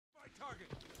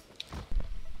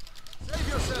Save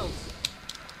yourselves.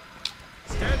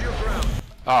 Stand your ground.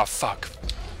 Oh, fuck.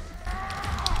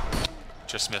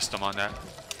 Just missed him on that.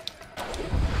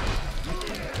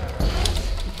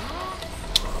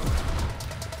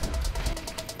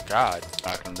 God.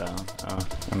 Knock him down. Oh,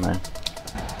 never mind.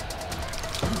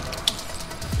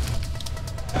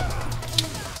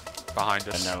 Behind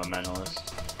us. An elementalist.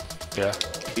 Yeah.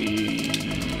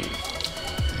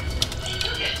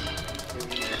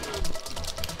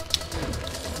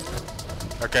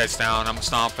 Okay, it's down. I'm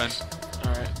stomping.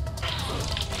 Alright.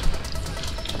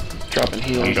 Dropping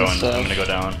heals I'm and stuff. gonna go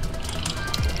down.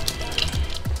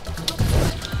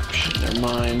 Shit, never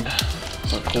mind.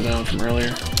 It's on cooldown from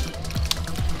earlier.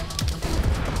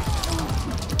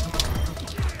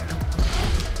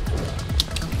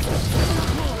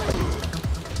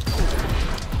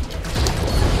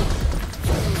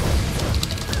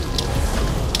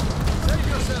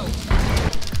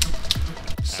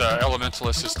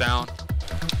 Elementalist is down.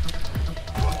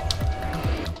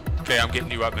 Okay, I'm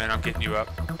getting you up, man. I'm getting you up.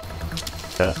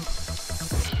 Yeah.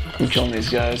 I'm killing these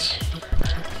guys.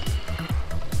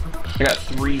 I got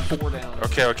 3, 4 down.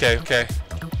 Okay, okay, okay.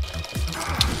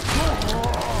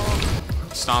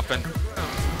 Stomping.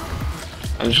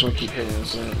 I'm just gonna keep hitting them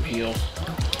so I don't heal.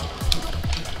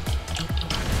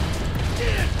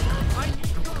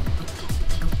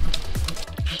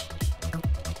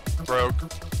 Broke.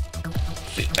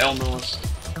 The Elementalist.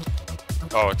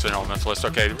 Oh, it's an Elementalist.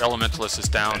 Okay, Elementalist is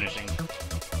down. Finishing.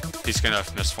 He's gonna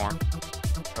misform.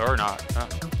 Or not.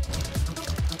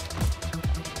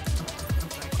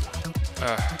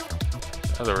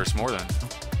 Oh, there was more than.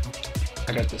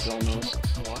 I got this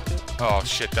Elementalist. Locked it. Oh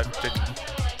shit, that didn't.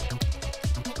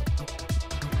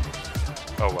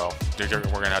 Oh well. We're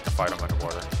gonna have to fight him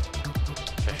underwater.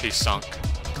 Okay, he's sunk.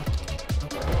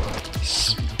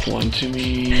 One to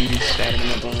me, stabbing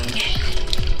him a bunch.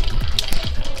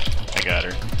 I got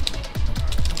her.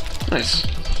 Nice.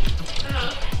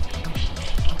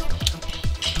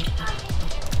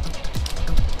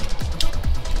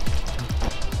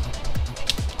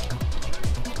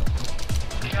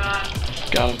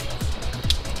 Got him.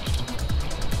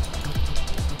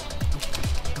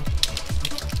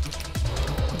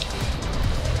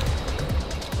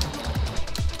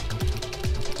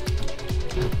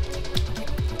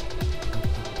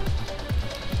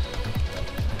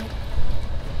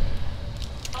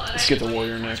 Let's get the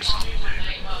warrior next.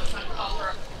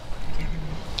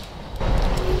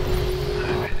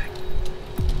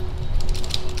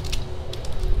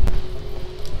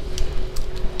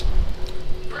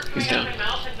 He's down.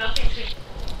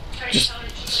 Just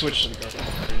switch to the guard.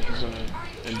 He's on an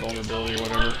invulnerability or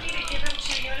whatever.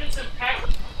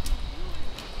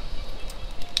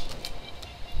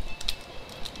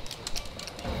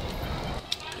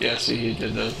 Yeah, see, he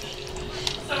did the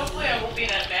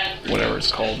whatever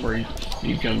it's called, where he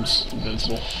becomes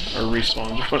invincible or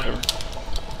respawns or whatever.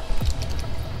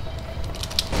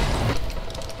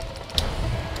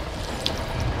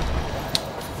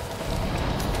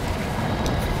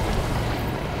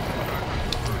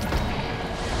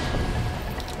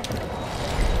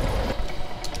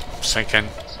 Sinking.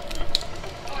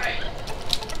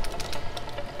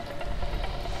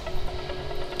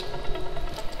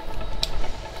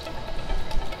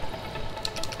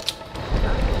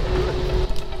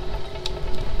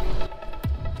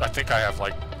 I think I have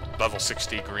like level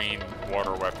 60 green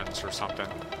water weapons or something.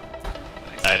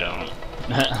 I don't.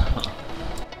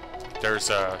 There's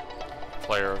a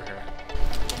player over here.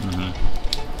 Mm-hmm.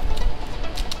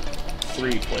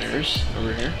 3 players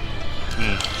over here.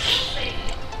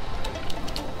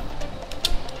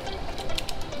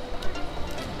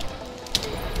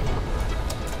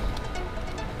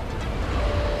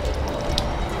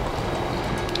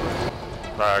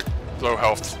 Low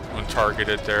health when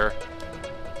targeted there.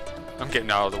 I'm getting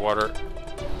out of the water.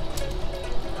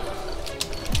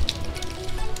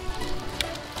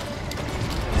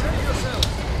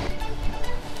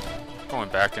 Going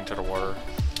back into the water.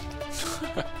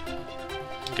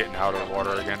 Getting out of the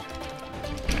water again.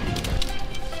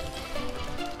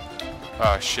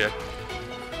 Ah, shit.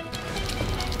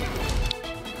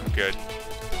 I'm good.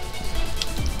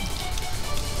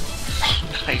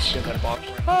 Nice shit, that box.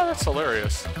 Oh, that's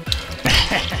hilarious.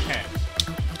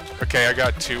 Okay, I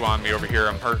got 2 on me over here.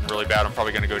 I'm hurting really bad. I'm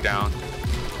probably gonna go down.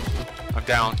 I'm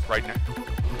down right now.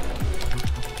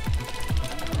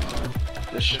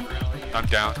 This should rally. I'm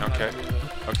down. Okay.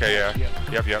 Okay, yeah.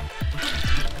 Yep, yep.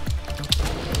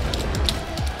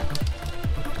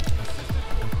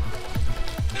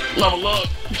 Level up!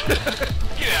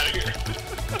 Get out of here!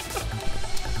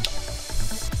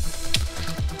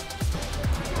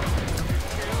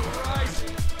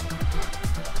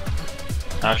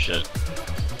 Oh shit.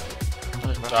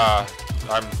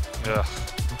 I'm. Ugh.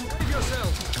 Save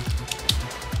yourself.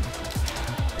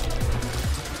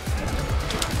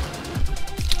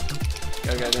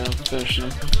 Got a guy down, finishing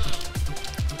him.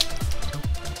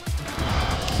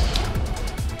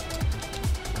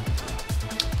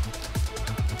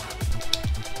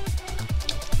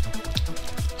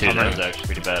 Dude, that was actually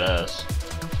pretty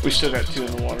badass. We still got 2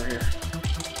 in the water here.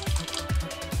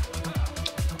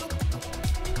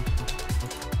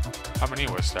 How many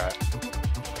was that?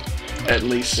 At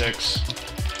least 6.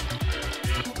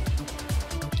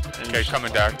 Okay,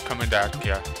 coming back,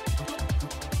 yeah.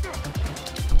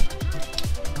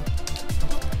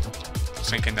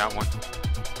 Sinking that one.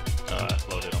 I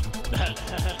floated him.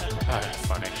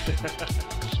 Funny.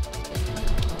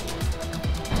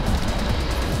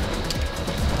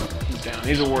 He's down.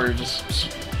 He's a warrior. Just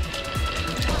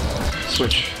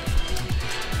switch.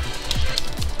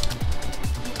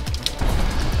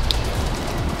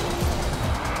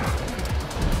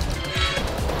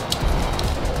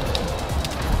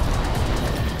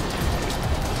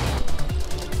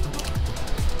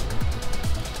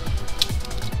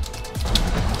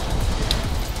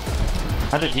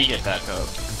 How did he get back up?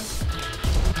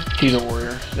 He's a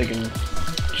warrior. They can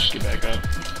just get back up.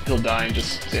 He'll die and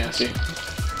just see.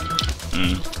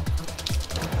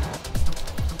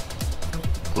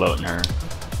 Floating her.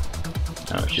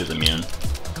 Oh, she's immune.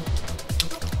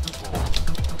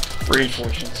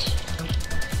 Reinforcements.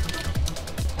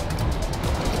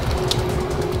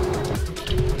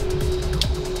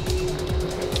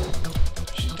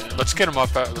 She's down. Let's get him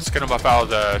up. Let's get him up out of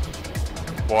the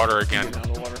water again, Get out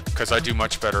of the water. because I do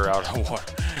much better out of water.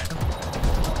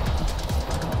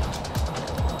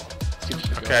 Let's get to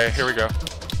the Okay, guards. here we go.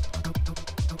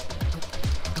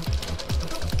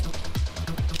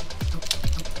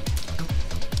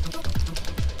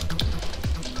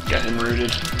 Got him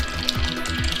rooted.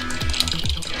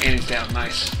 And he's down.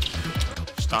 Nice.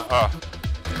 Stop. Oh,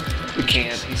 We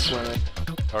can't. He's swimming.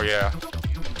 oh yeah.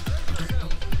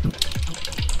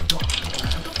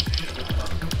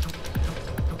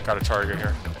 Got a target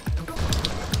here.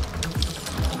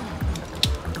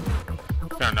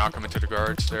 Gonna knock him into the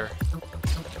guards there.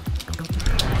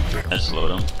 I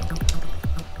slowed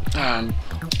him.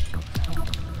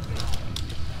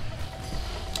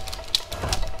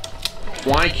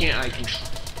 Why can't I control?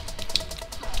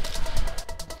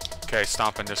 Okay,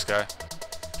 stomping this guy.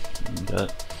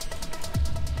 Good.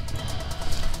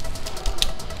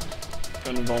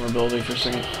 Got invulnerability for a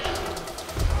second.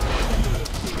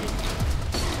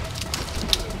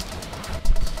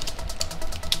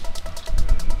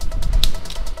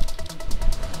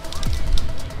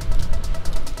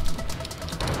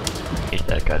 Hate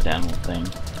that goddamn thing.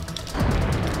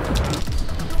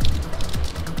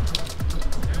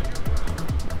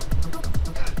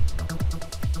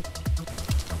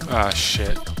 Ah,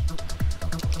 shit.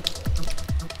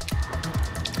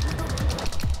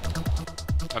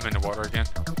 I'm in the water again.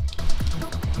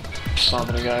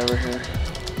 Stomping a guy over here.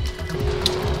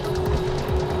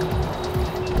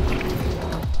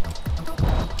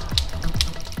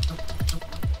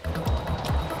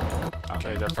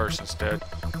 Okay, that person's dead.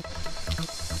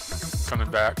 Coming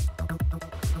back.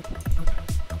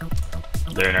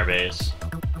 They're in our base.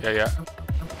 Yeah, yeah.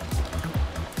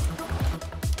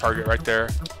 Target right there.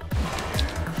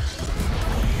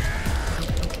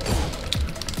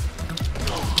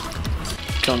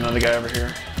 Kill another guy over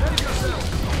here.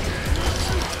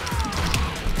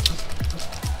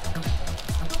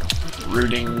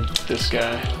 Rooting this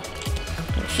guy.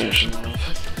 Gonna finish him off.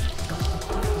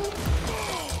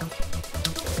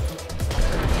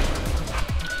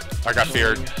 I got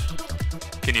feared.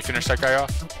 Can you finish that guy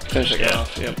off? Finish that guy Yeah.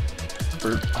 off, yep.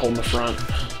 We're holding the front.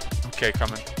 Okay,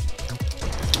 coming.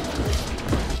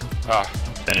 Ah,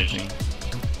 Finishing.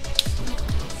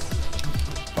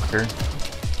 Fucker.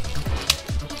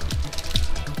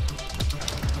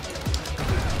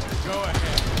 Go ahead.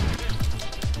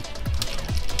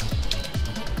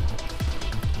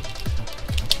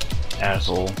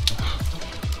 Asshole.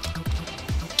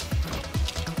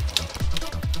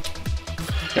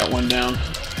 Got one down.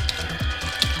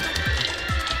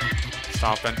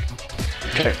 stomping.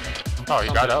 Okay. Oh,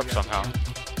 he got up somehow.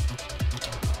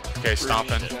 Okay,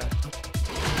 stomping.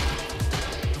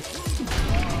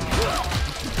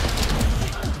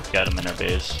 Got him in our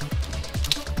base.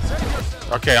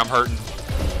 Okay, I'm hurting.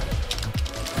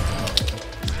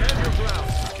 Stand your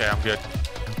ground. Okay, I'm good.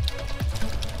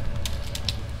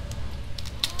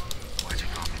 Why'd you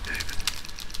call me David?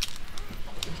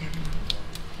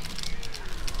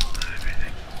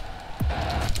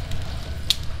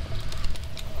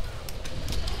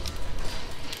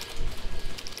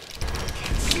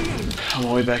 On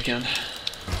my way back in.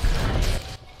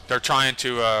 They're trying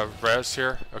to res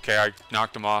here. Okay, I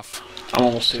knocked them off. I'm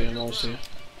almost to you, I'm almost to you.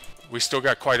 We still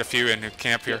got quite a few in the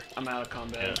camp here. I'm out of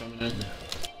combat coming in.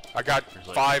 I got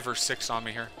 5 or 6 on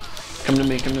me here. Come to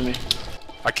me, come to me.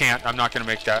 I can't. I'm not gonna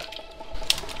make that.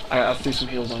 I'll do some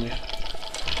heals on you.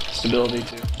 Stability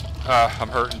too. I'm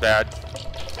hurting bad.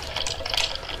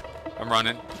 I'm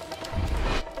running.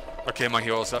 Okay, my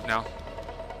heal is up now.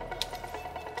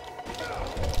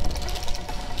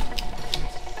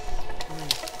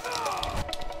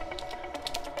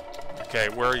 Okay,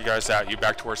 where are you guys at? You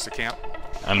back towards the camp?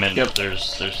 I'm in. Yep.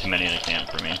 There's too many in the camp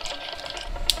for me.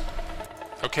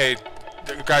 Okay,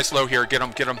 the guy's low here. Get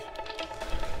him, get him.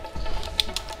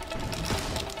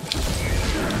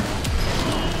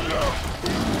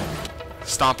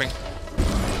 Stomping.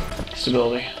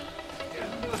 Stability.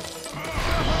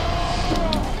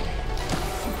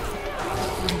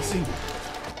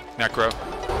 Necro.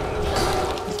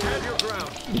 Stand your ground.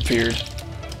 I'm feared.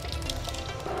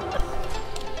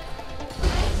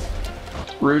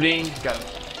 Rooting. Got him.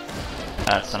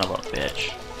 Ah, son of a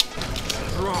bitch.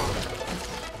 Wrong.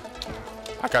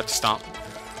 I got the stomp.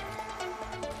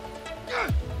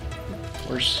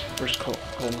 Where's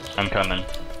Coleman? I'm coming.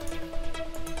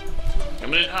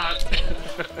 Coming in hot.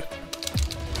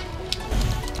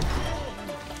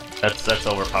 That's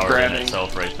overpowered Grabbing. in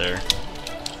itself right there.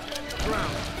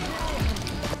 Ground.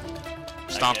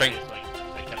 Stomping.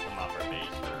 I kept them off our base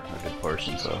for a good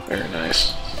portion, so. Very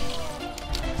nice.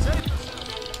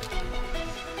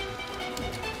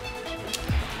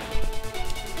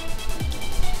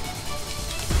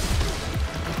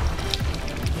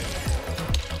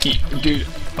 Dude,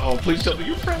 oh please tell me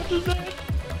your friend did that.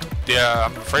 Yeah,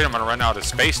 I'm afraid I'm gonna run out of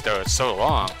space though. It's so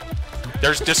long.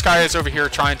 There's this guy is over here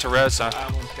trying to res. I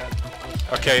almost got.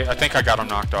 Okay, I think I got him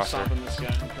knocked off there. Stopping this guy.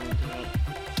 I'm coming to help.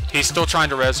 He's still trying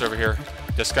to res over here.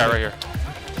 This guy right here.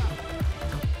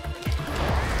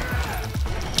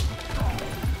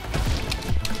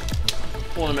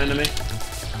 Pulling him into me.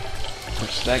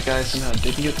 Which that guy somehow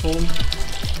didn't get pulled.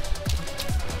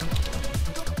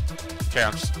 Okay,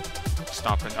 I'm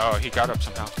stomping. Oh, he got up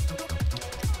somehow.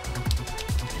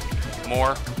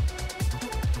 More.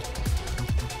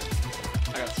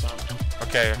 I got stomped.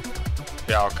 Okay.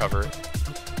 Yeah, I'll cover it.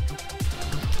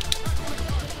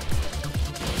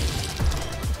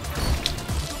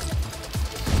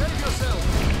 Save yourself.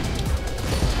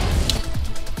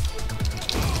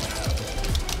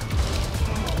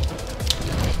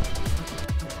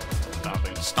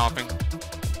 Stomping.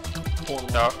 Pulling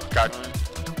him No, up. got. Fine.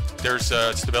 There's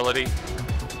stability.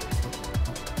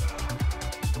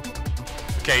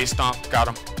 Okay, stomp. Got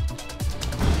him.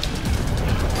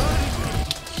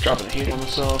 Dropping a heat on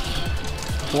myself.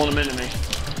 Pulling him into me.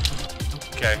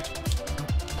 Okay.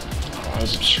 Oh, I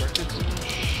was obstructed.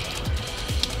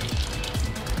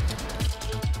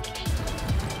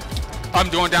 I'm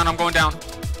going down. I'm going down.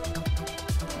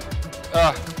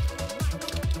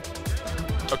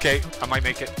 Okay, I might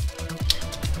make it.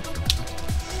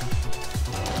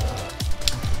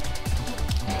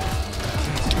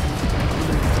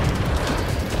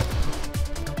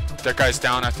 That guy's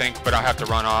down, I think, but I have to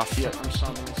run off. Yep, I'm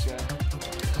stomping this guy.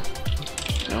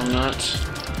 No, I'm not.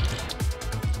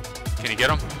 Can you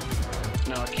get him?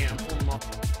 No, I can't. Pull him up.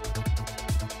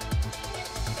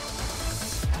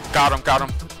 Got him, got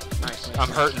him. Nice. I'm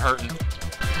hurting.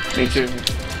 Me too.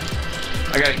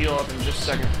 I gotta heal up in just a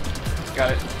second.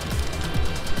 Got it.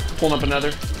 Pulling up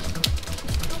another.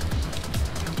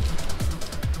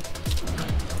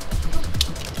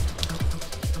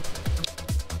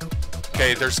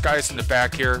 Okay, there's guys in the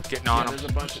back here getting on There's him.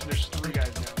 a bunch of, there's 3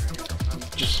 guys down right here. I'm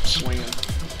just swinging.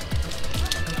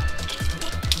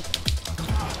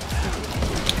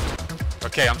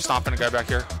 Okay, I'm stomping a guy back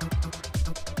here.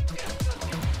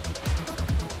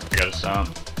 I got a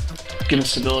stomp. Give him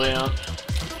stability out.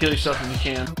 Heal yourself if you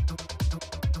can.